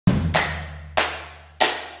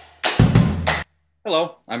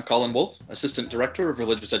Hello, I'm Colin Wolf, Assistant Director of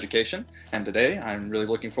Religious Education, and today I'm really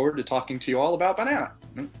looking forward to talking to you all about banana.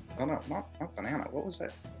 Oh no, not banana. What was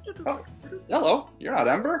that? Oh, hello, you're not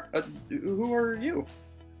Ember. Who are you?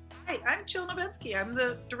 Hi, I'm Jill Novenski. I'm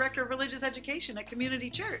the Director of Religious Education at Community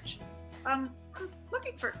Church. I'm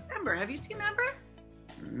looking for Ember. Have you seen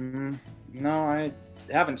Ember? No, I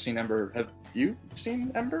haven't seen Ember. Have you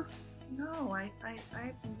seen Ember? No, I've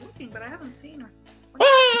been looking, but I haven't seen her.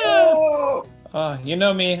 Whoa! You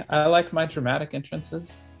know me, I like my dramatic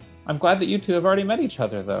entrances. I'm glad that you two have already met each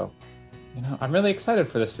other, though. You know, I'm really excited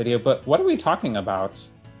for this video, but what are we talking about?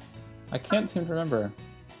 I can't seem to remember.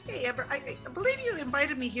 Hey, Ember, I believe you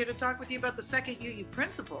invited me here to talk with you about the second UU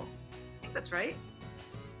principle. I think that's right.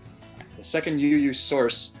 The second UU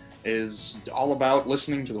source is all about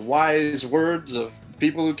listening to the wise words of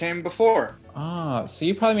people who came before. Ah, so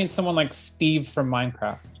you probably mean someone like Steve from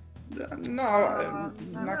Minecraft. No,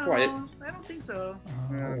 not quite. I don't think so.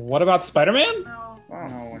 What about Spider-Man? No. Oh,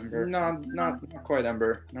 no, Ember. No, not quite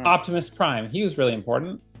Ember. No. Optimus Prime. He was really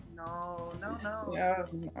important. No. Yeah.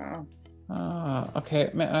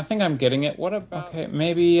 Okay. I think I'm getting it. What about? Okay,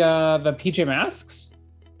 maybe the PJ Masks.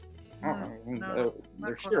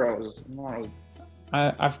 They're heroes. No.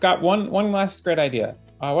 I've got one last great idea.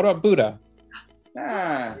 What about Buddha?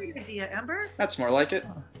 Ah, Great idea, Ember. that's more like it.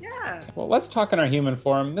 Yeah. Well, let's talk in our human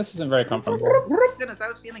form. This isn't very comfortable. Goodness, I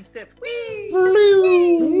was feeling stiff. Whee!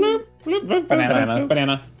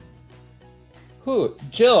 Banana. Who?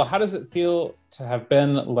 Jill, how does it feel to have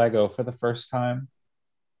been Lego for the first time?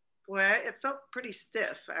 Well, it felt pretty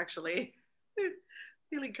stiff, actually.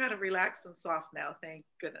 Feeling kind of relaxed and soft now, thank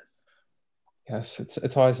goodness. Yes,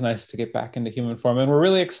 it's always nice to get back into human form, and we're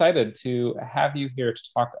really excited to have you here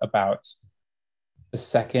to talk about the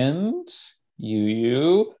second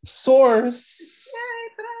UU source.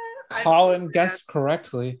 Yay, Colin guessed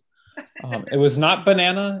correctly. It was not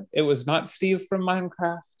banana. It was not Steve from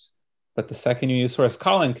Minecraft, but the second UU source.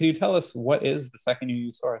 Colin, can you tell us what is the second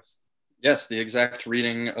UU source? Yes, the exact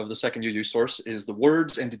reading of the second UU source is the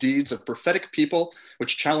words and deeds of prophetic people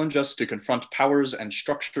which challenge us to confront powers and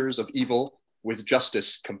structures of evil with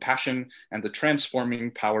justice, compassion, and the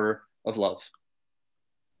transforming power of love.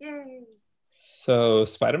 Yay. So,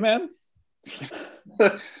 Spider-Man?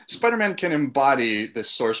 Spider-Man can embody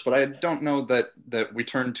this source, but I don't know that we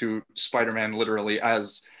turn to Spider-Man literally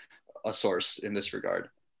as a source in this regard.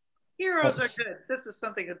 Heroes are good. This is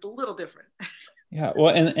something a little different. Yeah,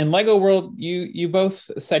 well, in Lego World, you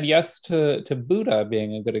both said yes to Buddha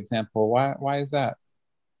being a good example. Why is that?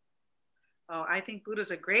 Oh, I think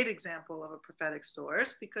Buddha's a great example of a prophetic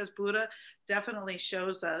source because Buddha definitely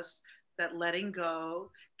shows us that letting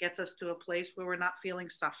go gets us to a place where we're not feeling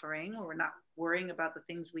suffering, where we're not worrying about the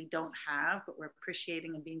things we don't have, but we're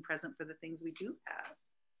appreciating and being present for the things we do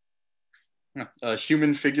have. A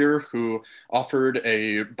human figure who offered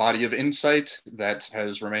a body of insight that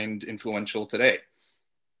has remained influential today.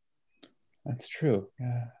 That's true.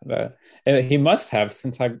 Yeah, he must have,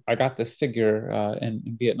 since I got this figure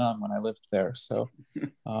in Vietnam when I lived there. So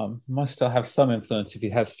must still have some influence if he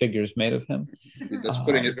has figures made of him. That's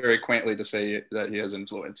putting it very quaintly to say that he has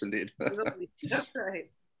influence, indeed. That's right.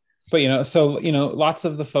 But lots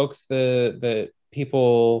of the folks that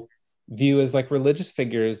people view as like religious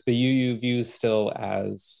figures, the UU views still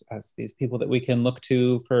as these people that we can look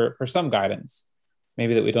to for some guidance.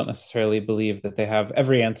 Maybe that we don't necessarily believe that they have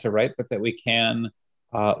every answer right, but that we can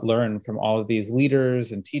learn from all of these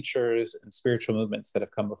leaders and teachers and spiritual movements that have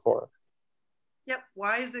come before. Yep,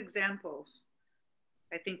 wise examples.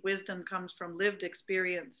 I think wisdom comes from lived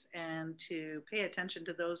experience, and to pay attention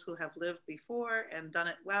to those who have lived before and done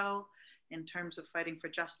it well in terms of fighting for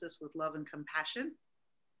justice with love and compassion.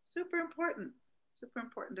 Super important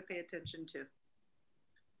to pay attention to.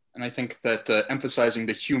 And I think that emphasizing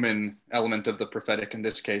the human element of the prophetic in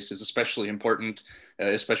this case is especially important,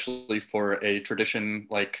 especially for a tradition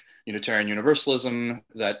like Unitarian Universalism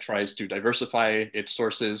that tries to diversify its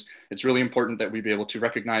sources. It's really important that we be able to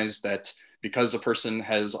recognize that because a person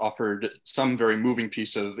has offered some very moving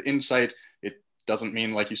piece of insight, it doesn't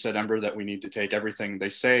mean, like you said, Ember, that we need to take everything they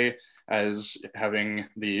say as having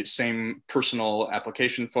the same personal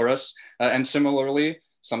application for us. And similarly,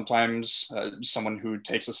 sometimes someone who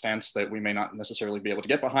takes a stance that we may not necessarily be able to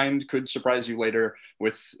get behind could surprise you later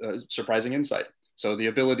with surprising insight. So the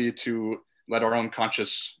ability to let our own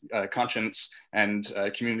conscience and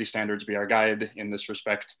community standards be our guide in this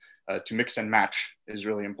respect, to mix and match, is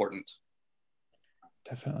really important.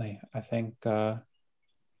 Definitely. I think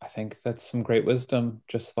that's some great wisdom,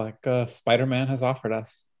 just like Spider-Man has offered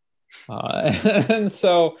us. And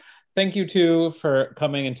so thank you two for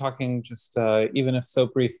coming and talking just even if so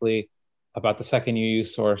briefly about the second UU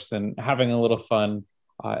source and having a little fun.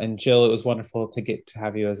 And Jill, it was wonderful to get to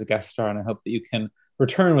have you as a guest star, and I hope that you can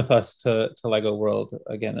return with us to Lego World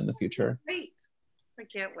again in the future. Great. I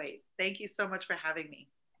can't wait. Thank you so much for having me.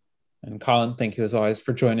 And Colin, thank you as always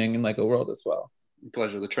for joining in Lego World as well.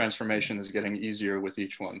 Pleasure. The transformation is getting easier with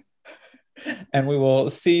each one. And we will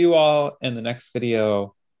see you all in the next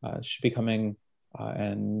video. Should be coming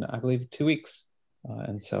in, I believe, 2 weeks.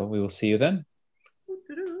 And so we will see you then.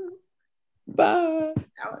 Bye.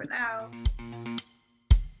 Ciao for now.